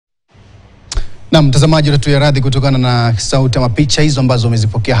Na mtazamaji, utatuia radhi kutokana na sauti ama picha hizo ambazo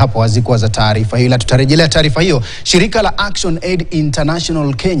umezipokea hapo hazikuwa za taarifa hiyo, ila tutarejelea taarifa hiyo. Shirika la ActionAid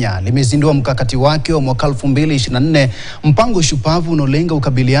International Kenya limezindua mkakati wake wa mwaka 2024, mpango shupavu unaolenga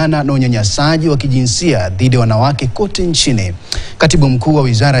kukabiliana na unyanyasaji wa kijinsia dhidi ya wanawake kote nchini. Katibu mkuu wa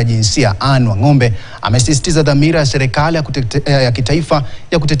Wizara ya Jinsia Anne Wang'ombe amesisitiza dhamira ya serikali ya kitaifa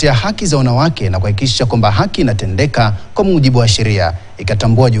ya kutetea haki za wanawake na kuhakikisha kwamba haki inatendeka kwa mujibu wa sheria.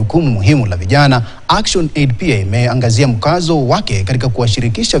 Ikatambua jukumu muhimu la vijana, ActionAid pia imeangazia mkazo wake katika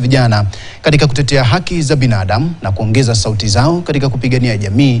kuwashirikisha vijana katika kutetea haki za binadamu na kuongeza sauti zao katika kupigania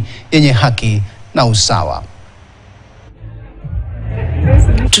jamii yenye haki na usawa.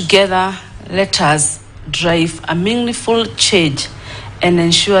 Together, let us drive a meaningful change and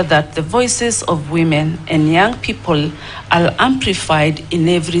ensure that the voices of women and young people are amplified in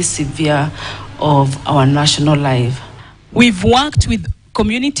every sphere of our national life. We've worked with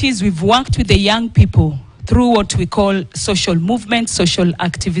communities, we've worked with the young people through what we call social movement, social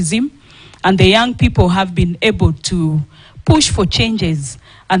activism, and the young people have been able to push for changes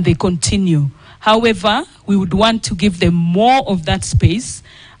and they continue. However, we would want to give them more of that space,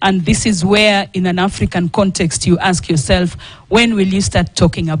 and this is where in an African context you ask yourself, when will you start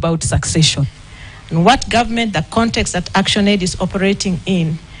talking about succession? And what government, the context that ActionAid is operating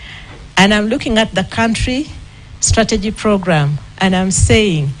in, and I'm looking at the country strategy program, and I'm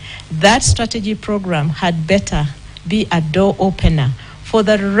saying that strategy program had better be a door opener for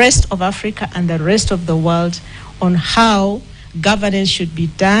the rest of Africa and the rest of the world on how governance should be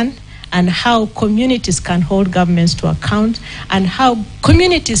done and how communities can hold governments to account and how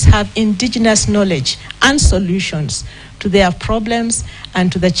communities have indigenous knowledge and solutions to their problems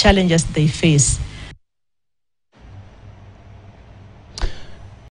and to the challenges they face.